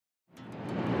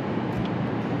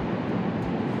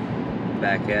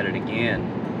back at it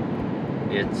again.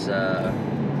 It's the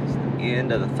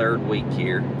end of the third week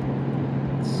here.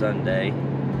 It's Sunday,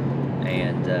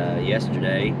 and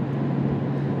yesterday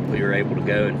we were able to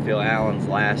go and fill Alan's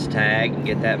last tag and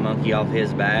get that monkey off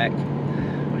his back,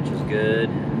 which was good,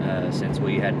 since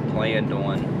we had planned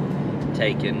on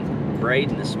taking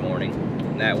Braden this morning.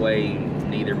 And that way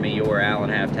neither me or Alan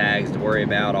have tags to worry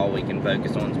about. All we can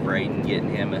focus on is Braden, getting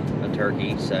him a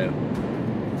turkey. So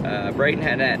Braden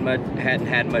hadn't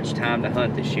had much time to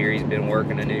hunt this year. He's been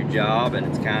working a new job, and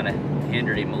it's kind of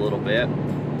hindered him a little bit.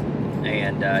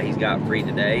 And he's got free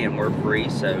today, and we're free,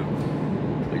 so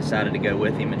we decided to go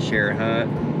with him and share a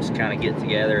hunt, just kind of get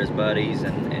together as buddies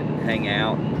and hang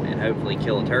out and hopefully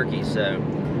kill a turkey. So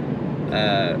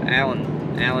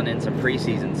Alan in some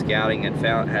preseason scouting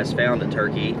has found a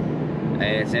turkey, and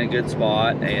it's in a good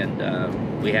spot,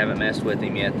 and we haven't messed with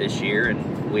him yet this year.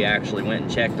 And we actually went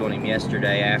and checked on him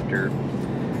yesterday after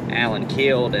Alan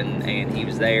killed, and he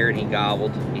was there, and he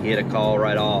gobbled. He hit a call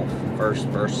right off.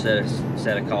 First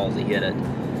set of calls he hit it,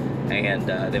 and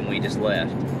then we just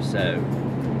left. So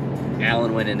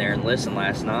Alan went in there and listened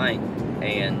last night,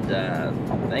 and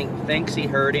thinks he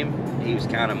heard him. He was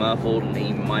kind of muffled, and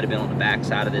he might have been on the back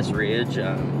side of this ridge,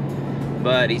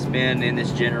 but he's been in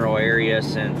this general area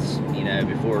since, you know,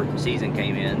 before season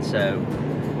came in. So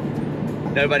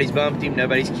nobody's bumped him,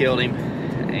 nobody's killed him,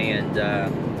 and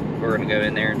we're gonna go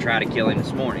in there and try to kill him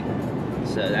this morning.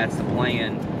 So that's the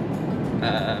plan.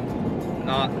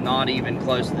 Not even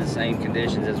close to the same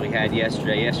conditions as we had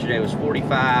yesterday. Yesterday was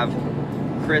 45,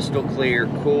 crystal clear,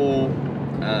 cool,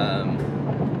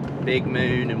 big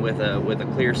moon, and with a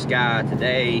clear sky.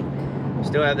 Today we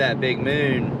still have that big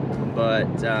moon, but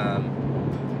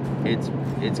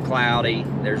it's cloudy.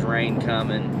 There's rain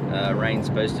coming. Rain's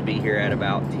supposed to be here at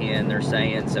about 10, they're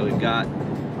saying. So we've got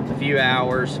a few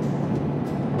hours,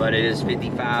 but it is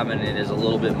 55, and it is a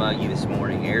little bit muggy this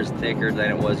morning. Air's thicker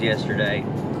than it was yesterday.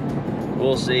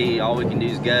 We'll see. All we can do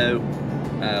is go.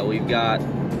 We've got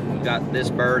this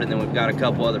bird, and then we've got a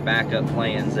couple other backup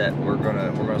plans that we're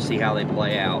gonna see how they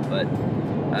play out. But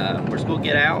we're just gonna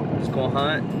get out, just gonna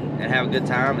hunt and have a good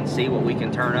time and see what we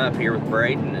can turn up here with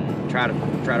Braden, and try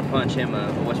to punch him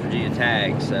a West Virginia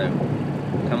tag. So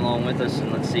come along with us,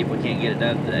 and let's see if we can't get it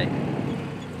done today.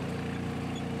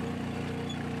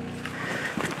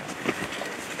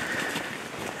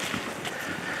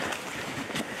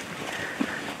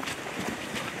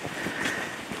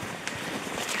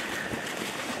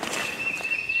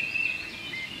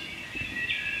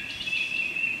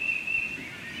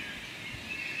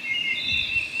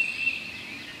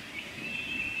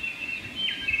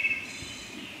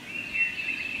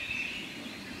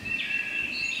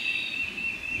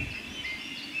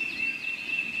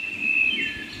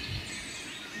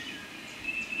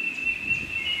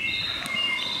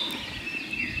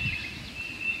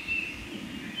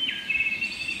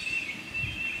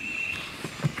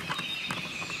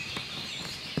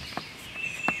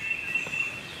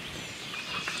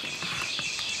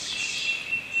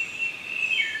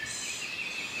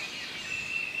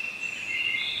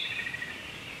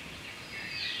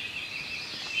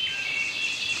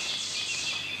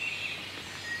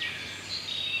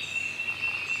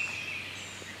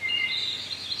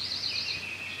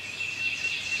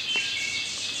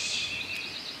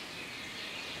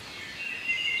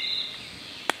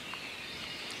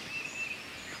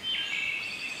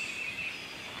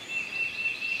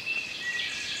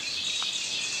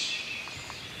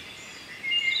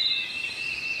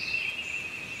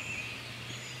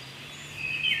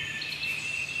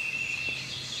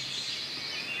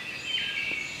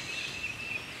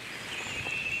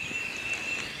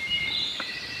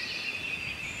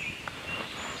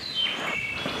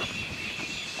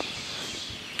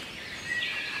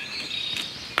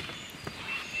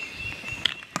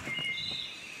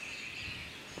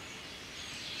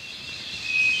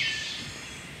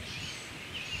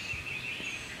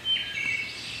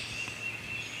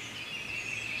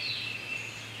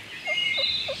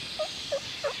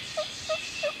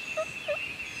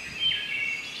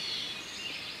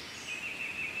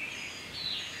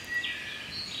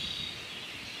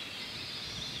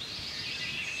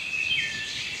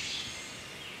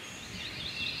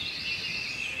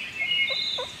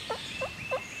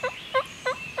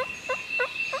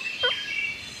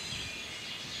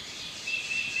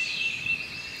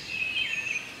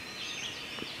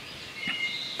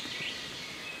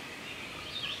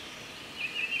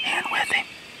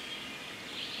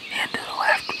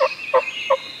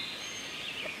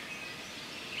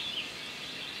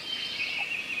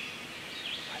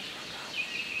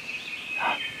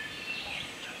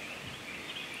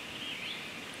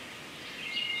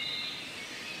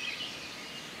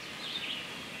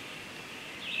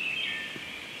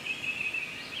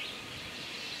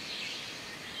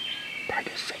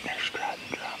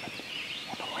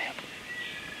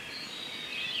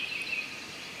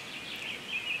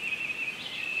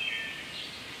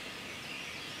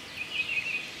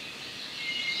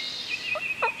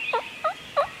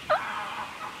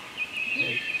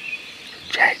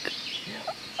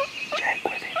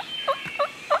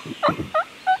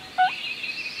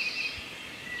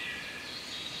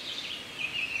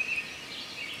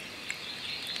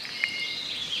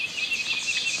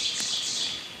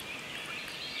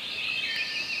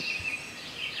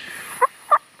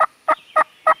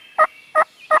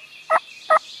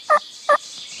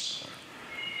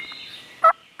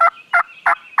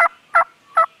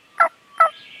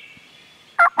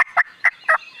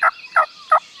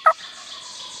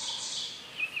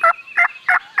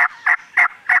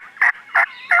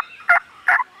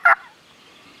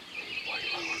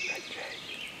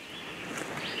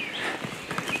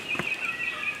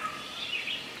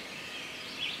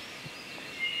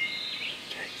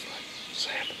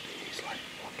 He's like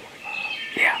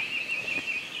 125. Yeah.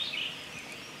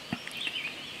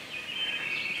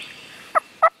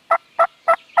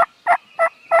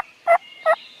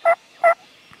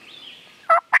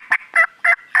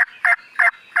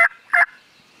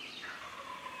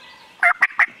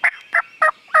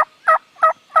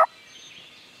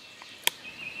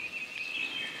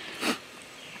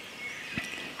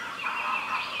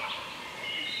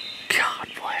 God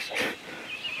bless him.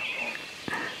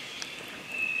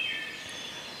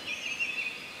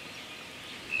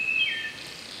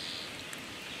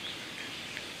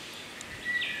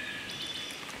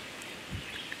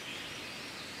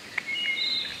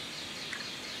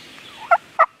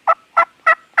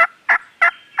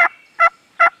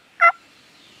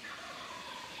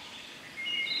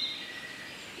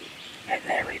 And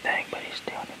everything, but he's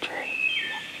still in the tree.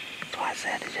 That's why I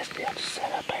said to just be able to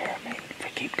set up there. I mean, if we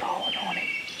keep calling on him,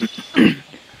 we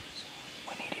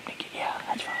need him to get, yeah,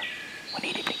 that's fine. We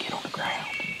need him to get on the ground.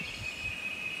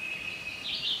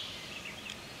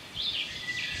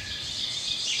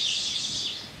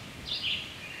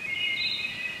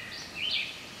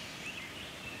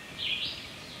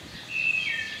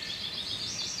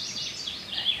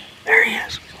 There he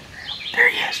is. There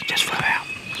he is. Just flew out.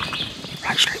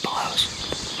 Right straight below us.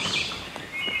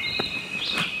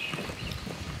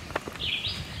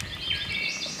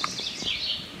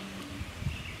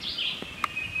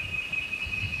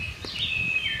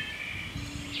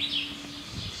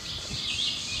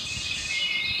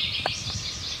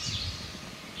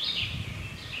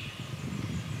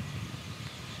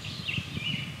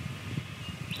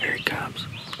 Here he comes.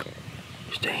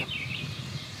 Steam.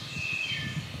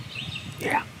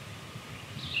 Yeah.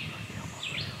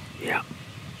 Yeah.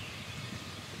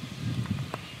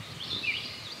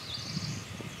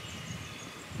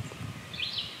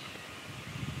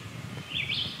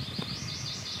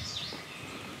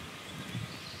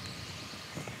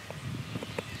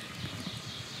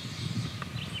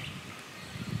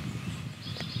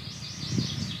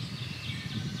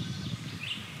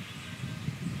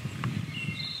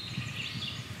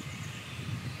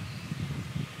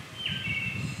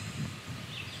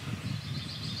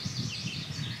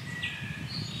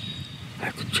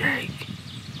 That's a Jake.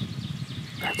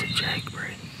 That's a Jake,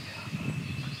 Braden.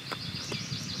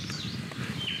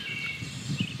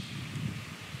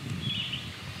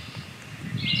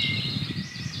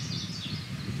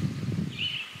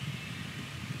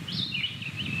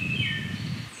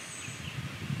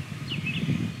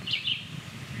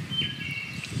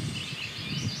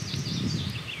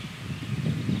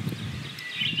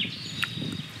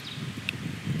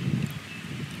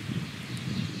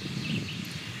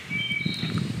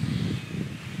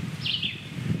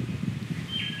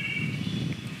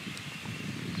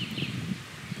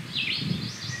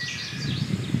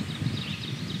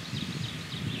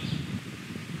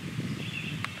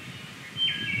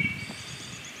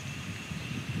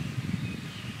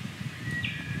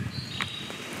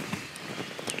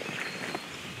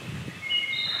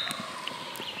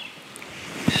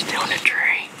 Still in the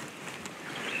tree.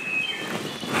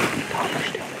 Connor's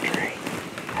still in the tree.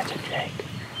 That's a Jake.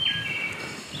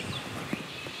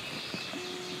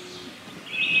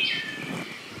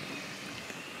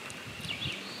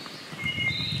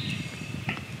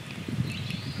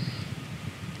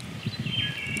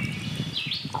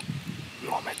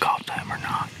 You want me to call to him or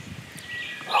not?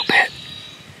 A little bit.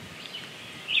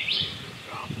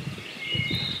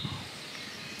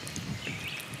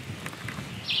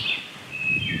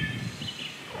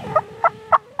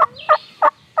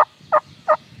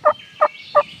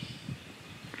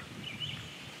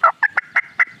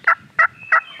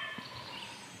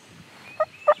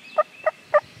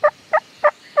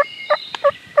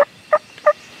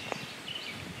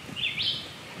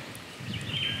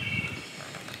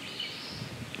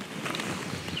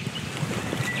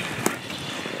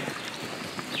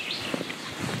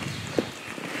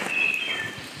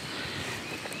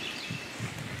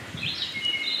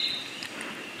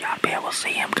 Y'all be able to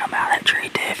see him come out of that tree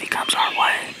too if he comes our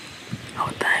way, I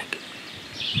would think.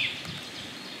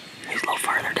 He's a little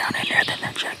further down in there than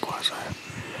that Jake was.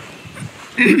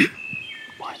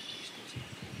 What?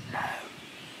 No.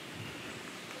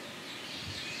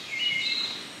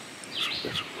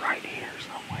 It's right here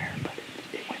somewhere, but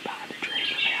it went behind the tree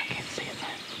for me. I can't see it now.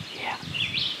 Yeah.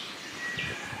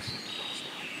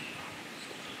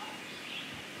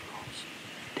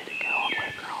 Did it go all the way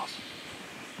across?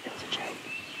 It was a Jake.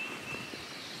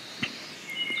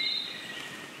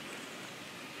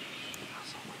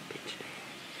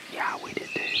 Yeah, we did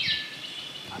too.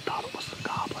 I thought it was the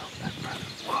gobbler.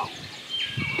 Whoa.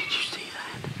 Did you see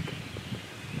that?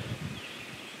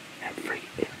 That freak,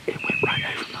 it went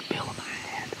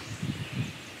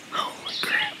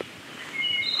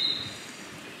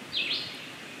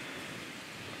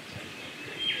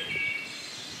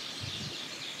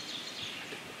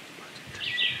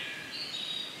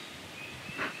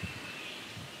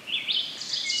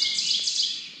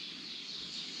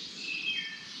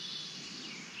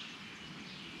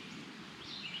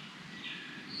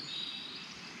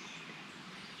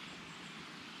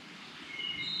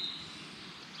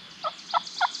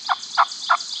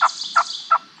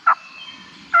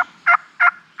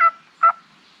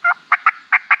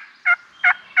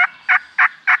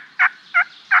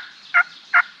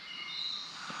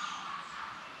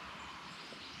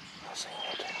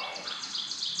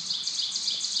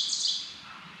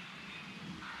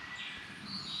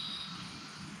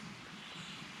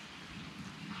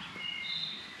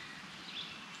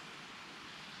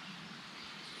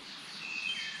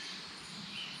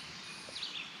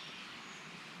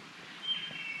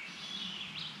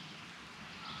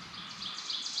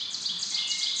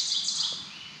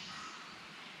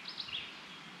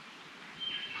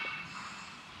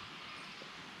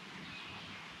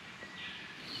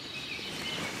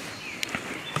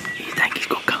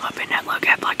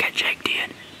like that Jake did.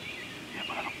 Yeah,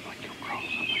 but I don't think he'll cross. I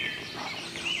think he's probably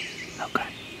gonna come. Okay.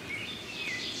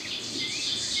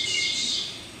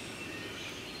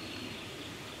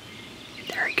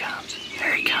 There he comes.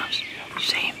 There he comes. You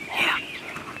see him? Yeah.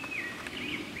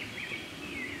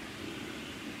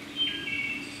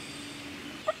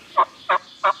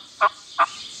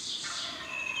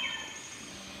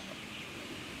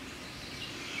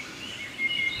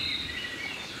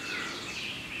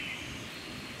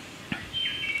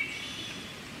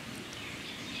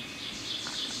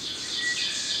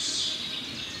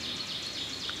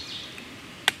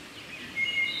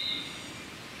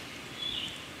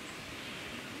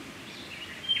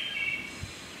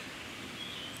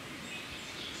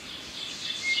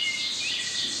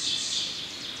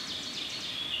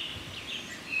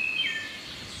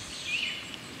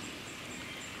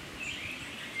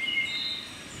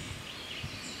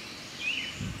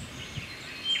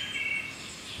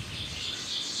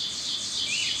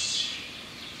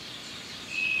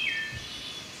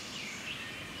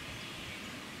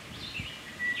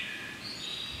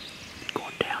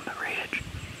 Going down the ridge.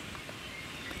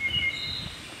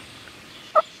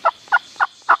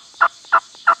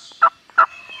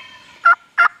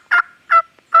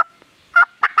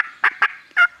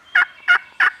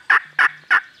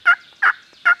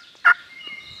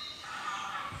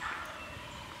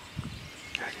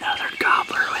 There's another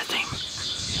gobbler with him.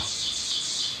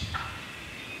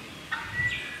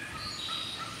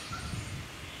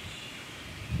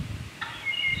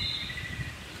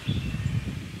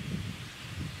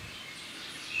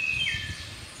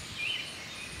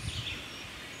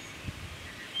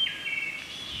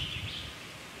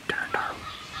 Turned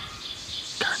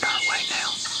our way now.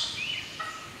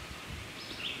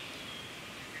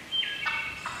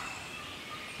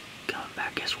 Coming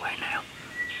back this way now.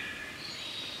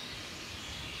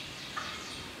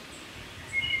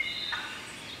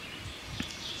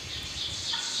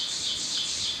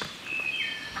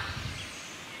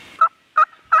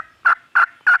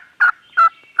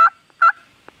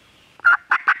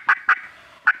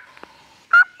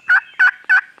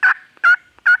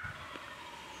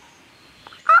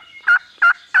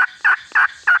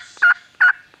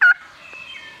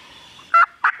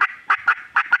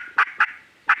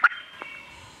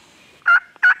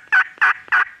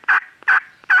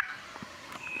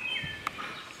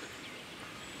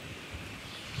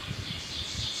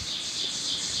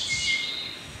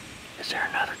 Is there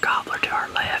another gobbler to our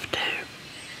left too?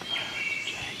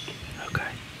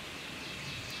 Okay.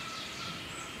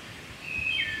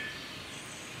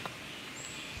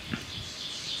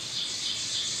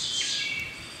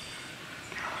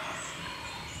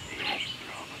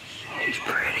 He's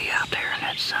pretty out there in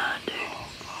that sun, dude.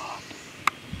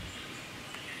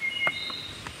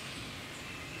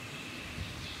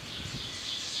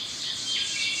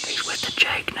 He's with the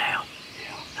Jake now.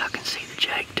 I can see the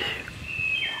Jake too.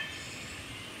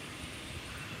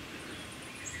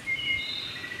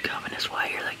 Coming this way,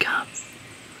 here they come.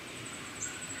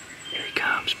 Here he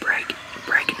comes,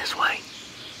 breaking this way.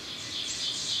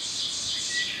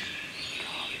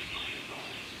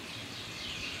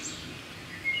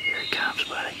 Here he comes,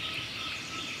 buddy.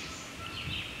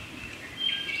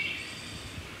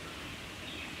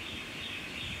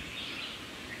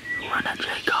 Run that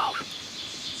Jake off.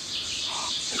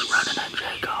 He's running that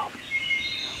Jake off.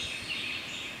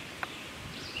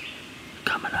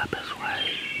 Coming up this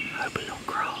way. Hope he don't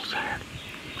cross that.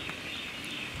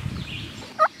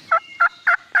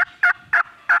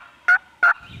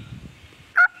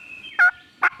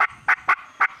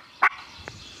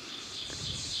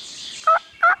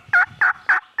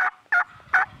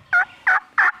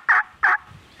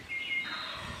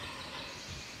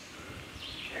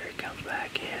 Here he comes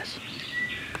back, yes.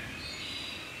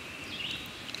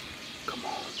 Come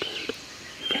on, dude.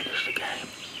 Finish the game.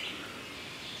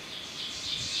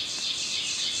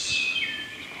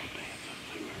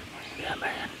 Yeah,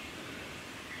 man.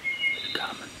 It's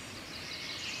coming.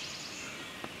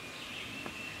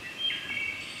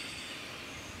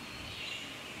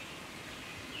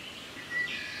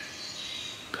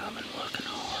 Coming, working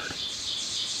hard.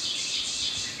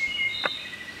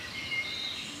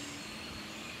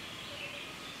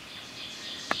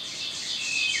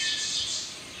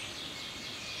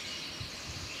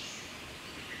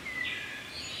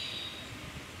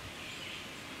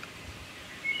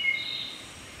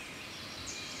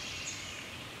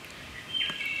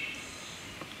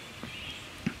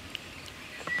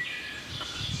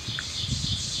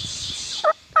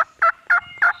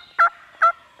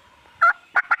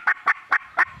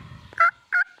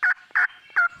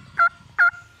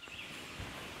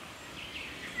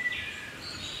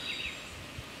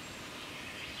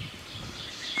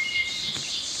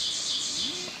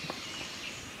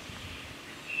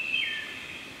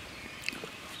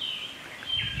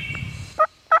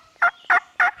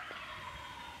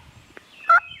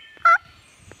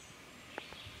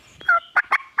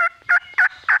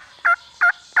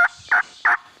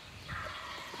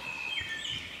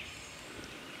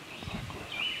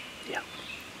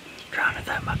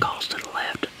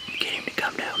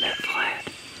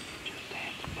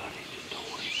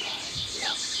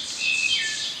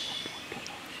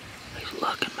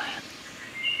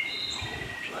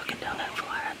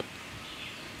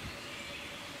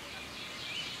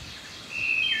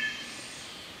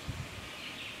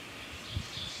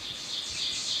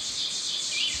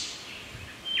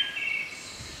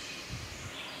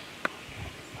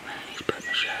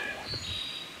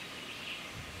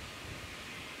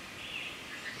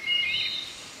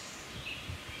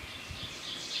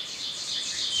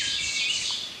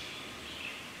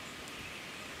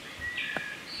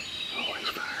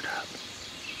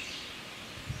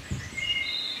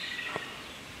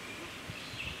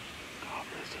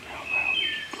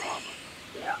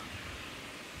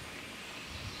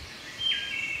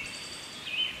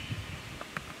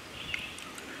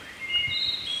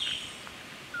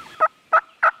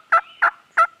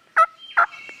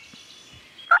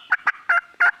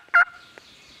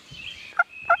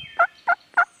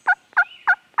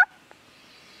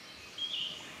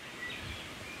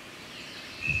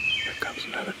 that was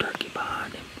another turkey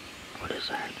behind him. What is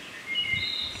that?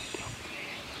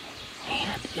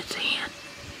 Hen. It's a hen.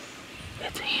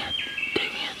 It's a hen. 2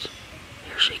 hens.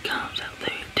 Here she comes out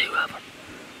there. 2 of them.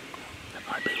 That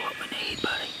might be what we need,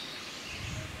 buddy.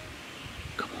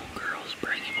 Come on, girls.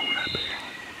 Bring him on up here.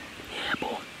 Yeah,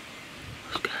 boy.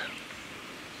 Let's go.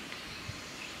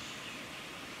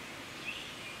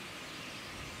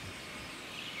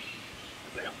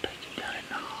 We don't take him down in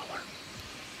the holler.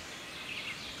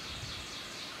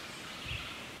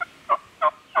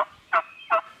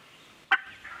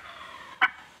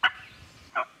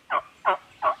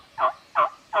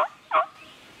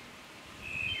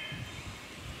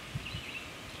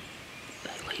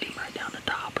 They lead him right down the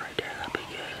top right there. That'll be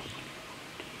good.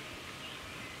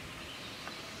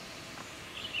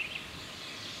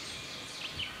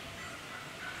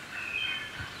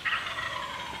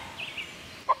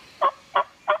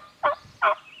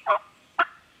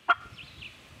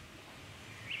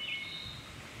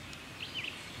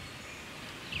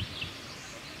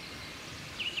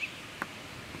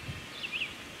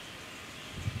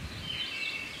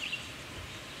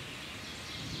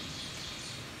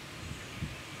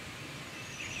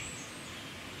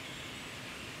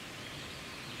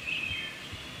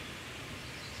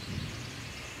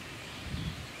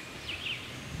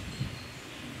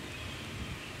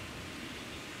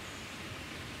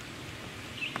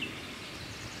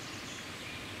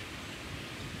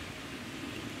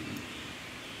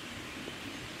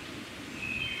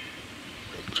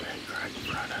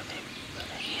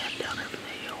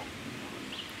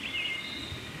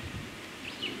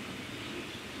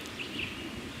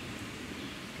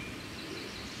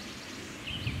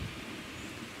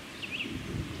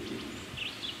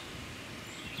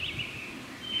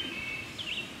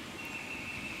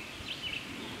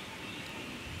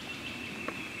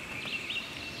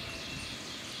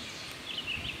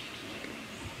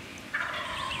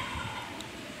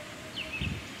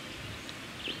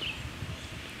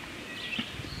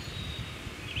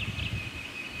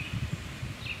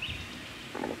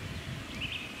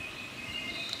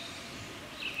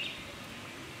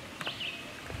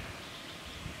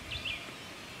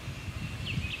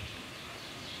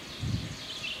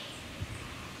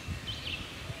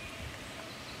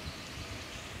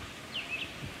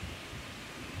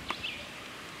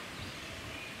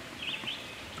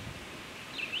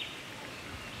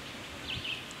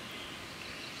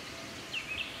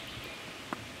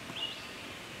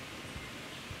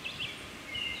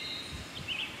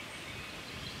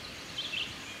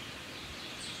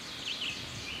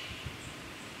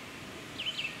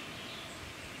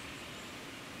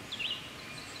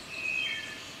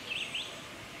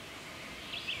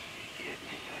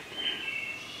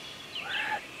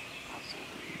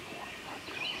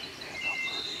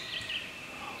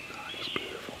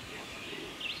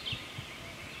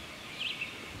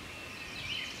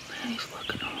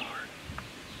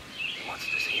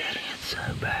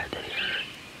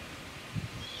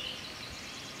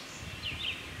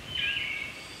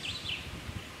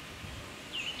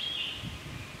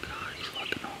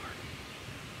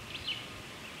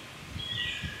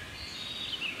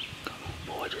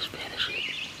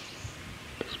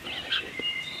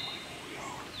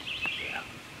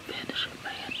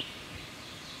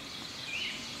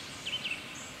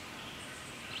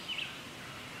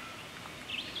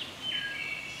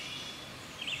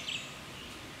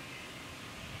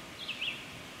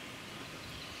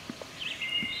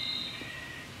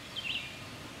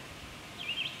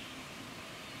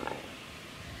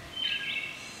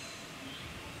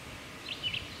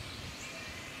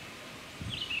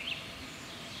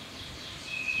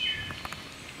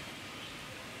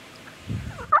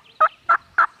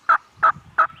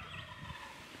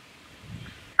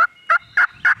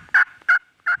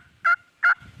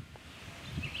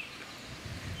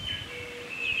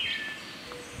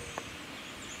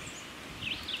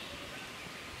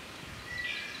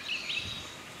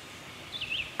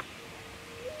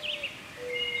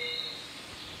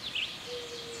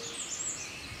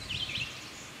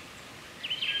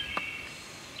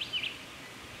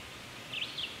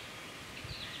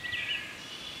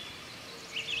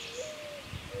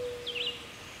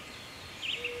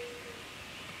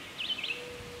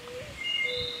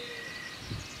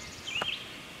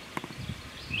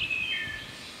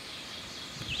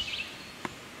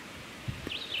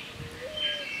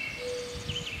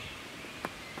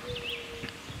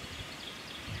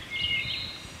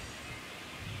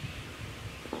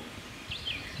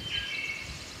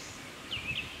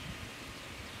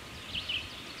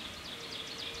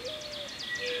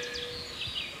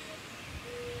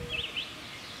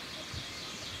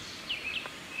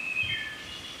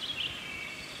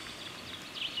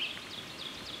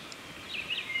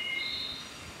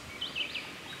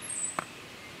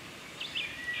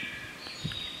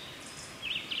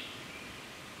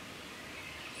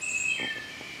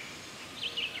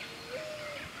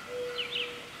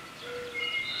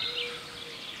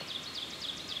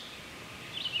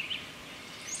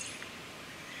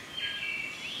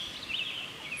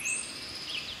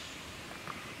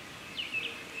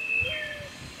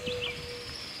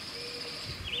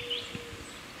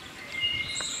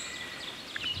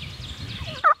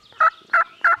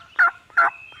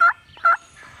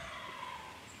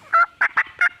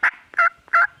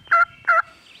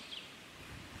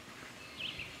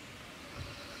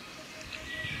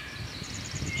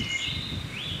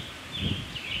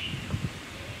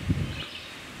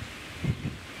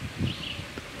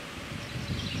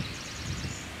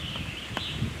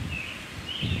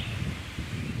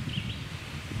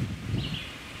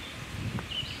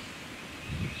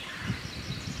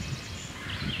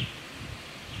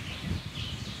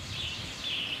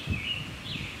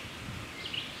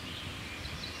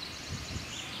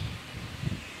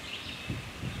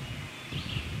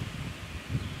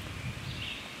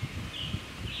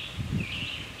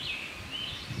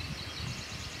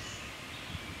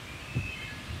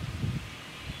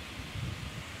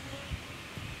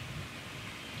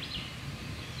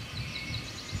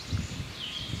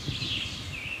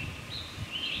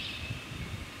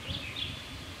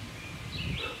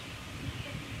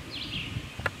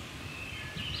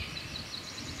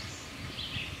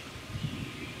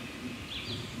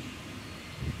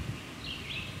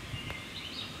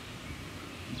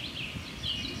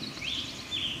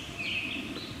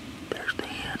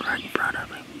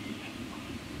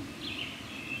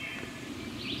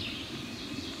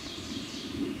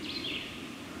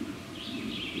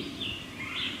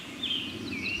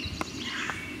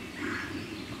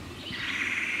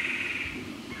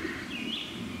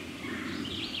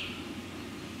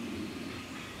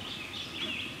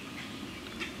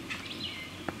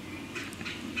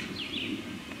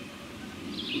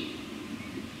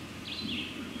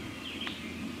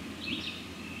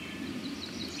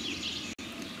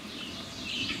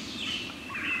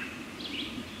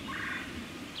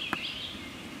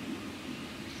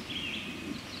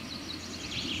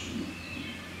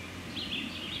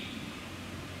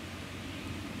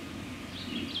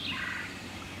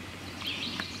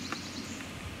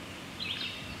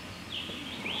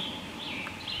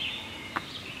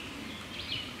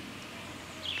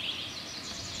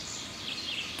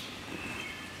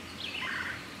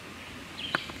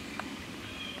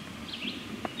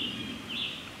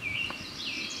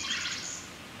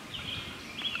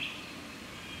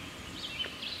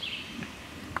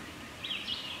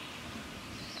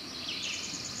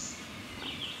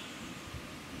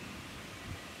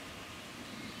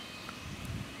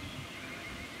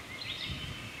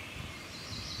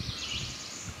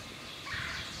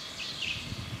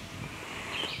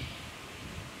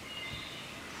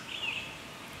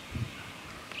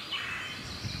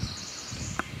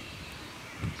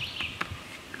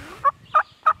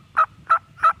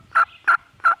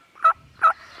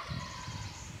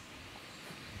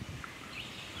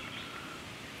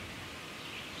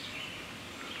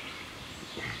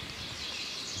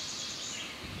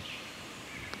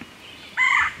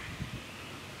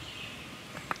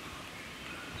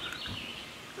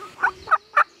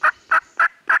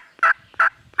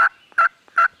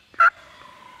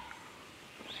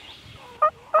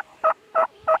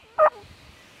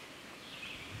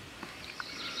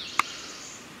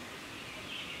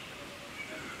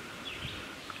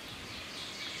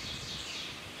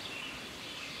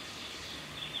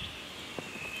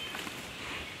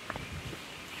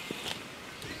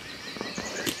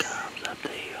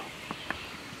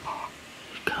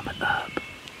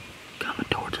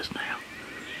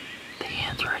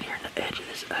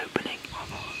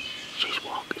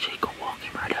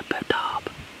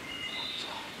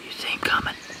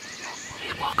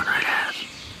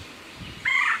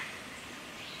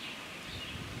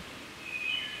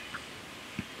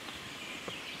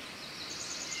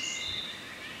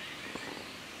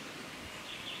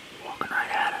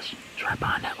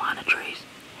 behind that line of trees.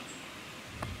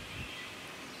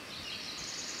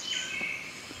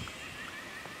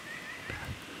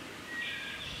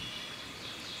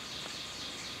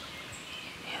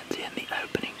 It's in the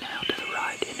opening now to the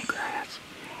right in the grass.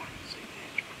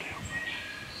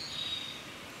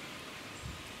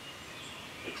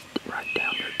 He's right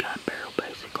down your gun barrel,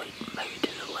 basically. Maybe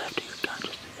to the left of your gun,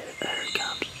 just there he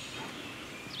comes.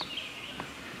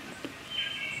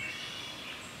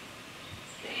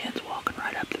 The hen's walking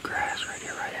right up the grass right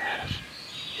here, right at us.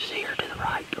 You see her to the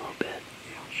right a little bit.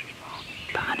 Yeah, she's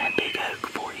Behind that big oak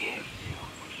for you.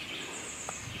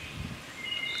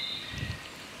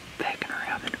 Backing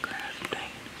around in the grass. Dang it.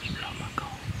 She's on my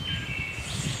call.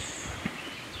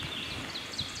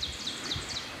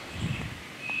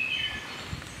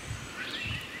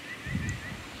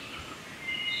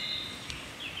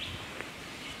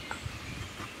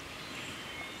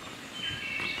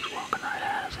 She's walking right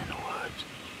at us in the woods.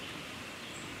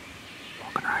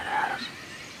 Walking right at us.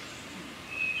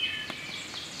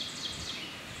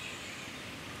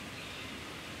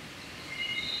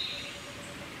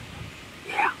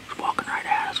 Yeah, he's walking right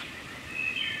at us.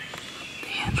 The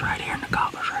hen's right here and the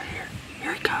gobbler's right here.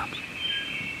 Here he comes.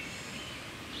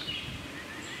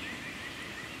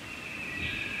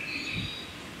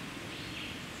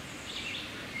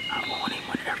 I want him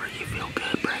whenever you feel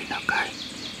good, Braden, okay?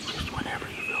 Just whenever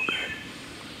you feel good.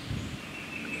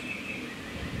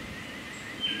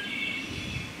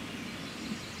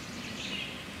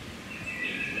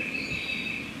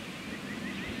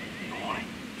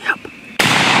 Yep.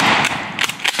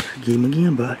 Get him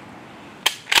again, bud.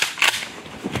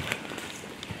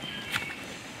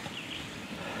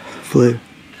 Flew.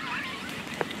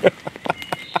 I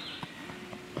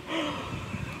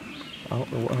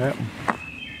don't know what happened.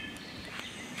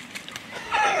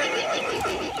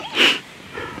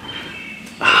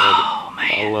 Oh,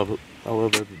 man. I love it. I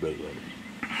love every bit of it.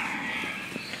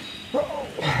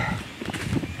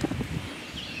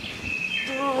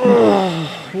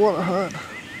 What a hunt.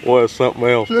 Well, it's something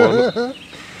else, wasn't it?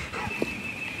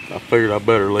 I figured I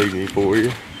better leave him for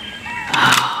you.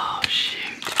 Oh, shoot.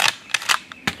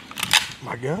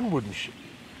 My gun wouldn't shoot.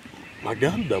 My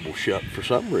gun double shut for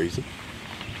some reason.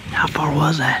 How far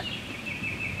was that?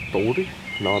 40,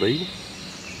 not even.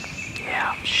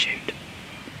 Yeah, shoot.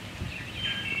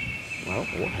 I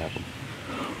don't know what happened.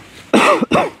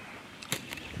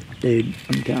 Dude,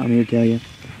 I'm here to tell you,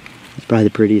 it's probably the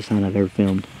prettiest hunt I've ever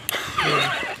filmed.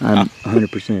 I'm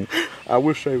 100%. I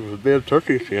wish there was a dead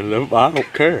turkey at the end of it, but I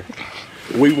don't care.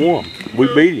 We won. We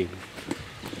beat him.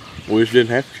 We just didn't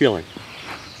have to kill him.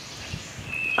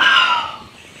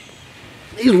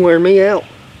 He's wearing me out.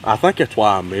 I think that's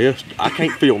why I missed. I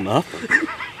can't feel nothing.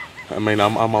 I mean,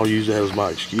 I'm gonna use that as my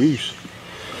excuse.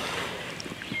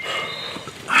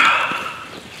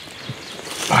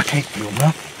 I can't feel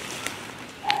nothing.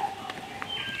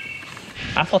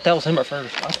 I thought that was him at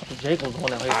first. I thought the Jake was the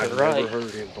one out here to the right. I've never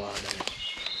heard him fly down.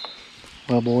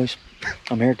 Well, boys,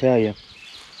 I'm here to tell you,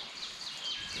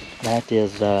 that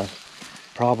is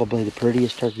probably the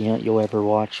prettiest turkey hunt you'll ever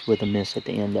watch with a miss at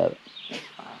the end of it.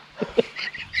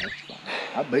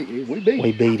 I beat you. We beat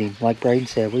We him. beat him. Like Braden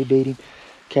said, we beat him.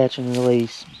 Catch and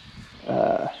release.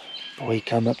 We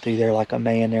come up through there like a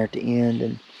man there at the end,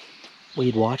 and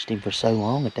we'd watched him for so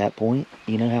long at that point.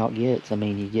 You know how it gets. I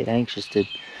mean, you get anxious to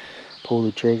pull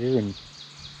the trigger, and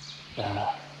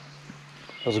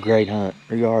it was a great hunt.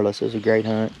 Regardless, it was a great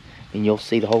hunt. And you'll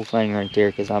see the whole thing right there,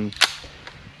 because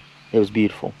it was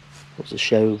beautiful. It was a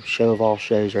show of all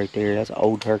shows right there. That's an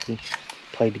old turkey.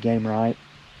 Played the game right.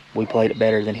 We played it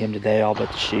better than him today, all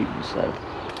but the shooting, so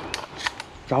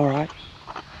it's all right.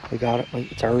 We got it.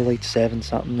 It's early, it's 7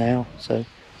 something now, so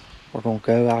we're gonna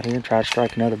go out here and try to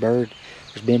strike another bird.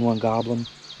 There's been one goblin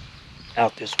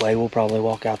out this way. We'll probably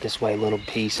walk out this way a little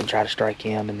piece and try to strike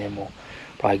him, and then we'll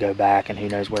probably go back, and who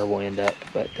knows where we'll end up.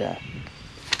 But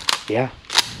yeah,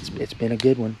 it's been a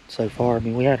good one so far. I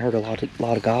mean, we hadn't heard a lot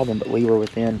of goblin, but we were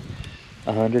within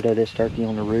 100 of this turkey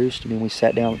on the roost. I mean, we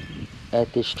sat down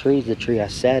at this tree, the tree I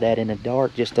sat at in the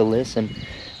dark, just to listen,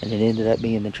 and it ended up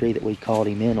being the tree that we called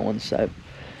him in on. So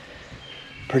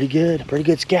pretty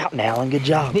good scouting, Alan. Good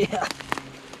job. Yeah.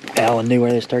 Alan knew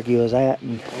where this turkey was at,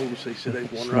 and Obviously, said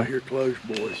there's one right here close,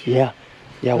 boys. yeah,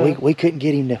 we couldn't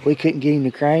get him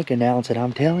to crank, and Alan said,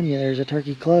 "I'm telling you, there's a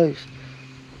turkey close."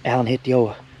 Alan hit the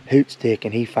old hoot stick,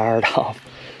 and he fired off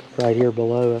right here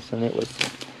below us, and it was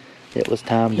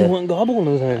time He to. wasn't gobbling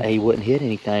his own. He wouldn't hit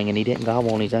anything, and he didn't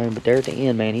gobble on his own. But there at the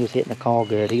end, man, he was hitting the call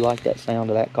good. He liked that sound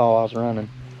of that call I was running.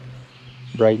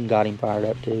 Braden got him fired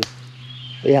up too.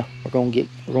 But yeah, we're gonna get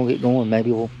going.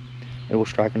 Maybe we'll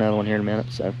strike another one here in a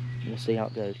minute. So we'll see how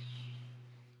it goes.